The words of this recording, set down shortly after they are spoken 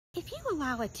If you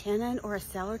allow a tenant or a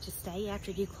seller to stay after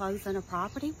you close on a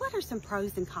property, what are some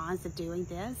pros and cons of doing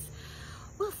this?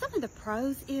 Well, some of the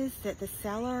pros is that the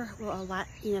seller will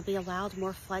be allowed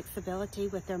more flexibility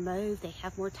with their move. They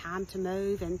have more time to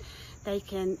move and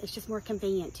it's just more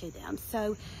convenient to them.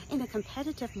 So in a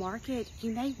competitive market,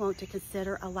 you may want to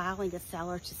consider allowing a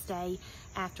seller to stay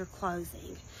after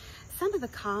closing. Some of the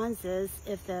cons is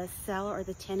if the seller or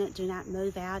the tenant do not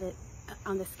move out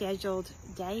on the scheduled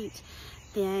date,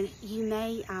 then you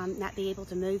may not be able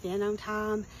to move in on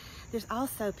time. There's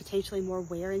also potentially more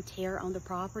wear and tear on the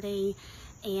property,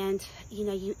 and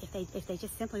if they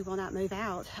just simply will not move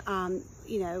out,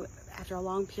 after a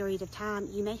long period of time,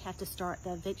 you may have to start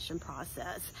the eviction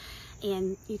process,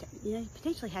 and you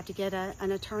potentially have to get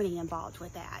an attorney involved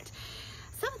with that.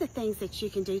 Some of the things that you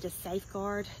can do to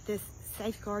safeguard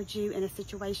you in a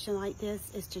situation like this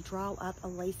is to draw up a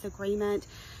lease agreement,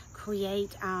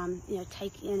 create,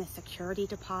 take in a security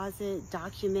deposit,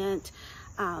 document,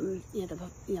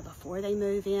 before they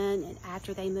move in and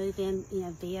after they move in,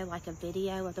 via like a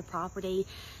video of the property,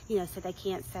 so they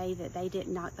can't say that they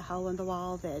didn't knock the hole in the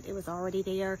wall, that it was already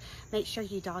there. Make sure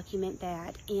you document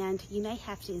that, and you may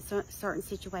have to, in certain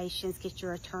situations, get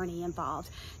your attorney involved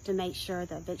to make sure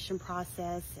the eviction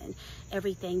process and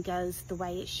everything goes the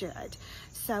way it should.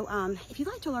 So if you'd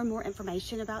like to learn more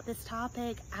information about this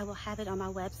topic, I will have it on my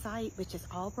website, which is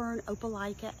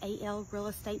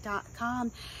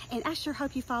auburnopelika.realestate.com, and I sure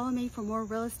hope you follow me for more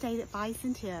real estate advice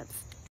and tips.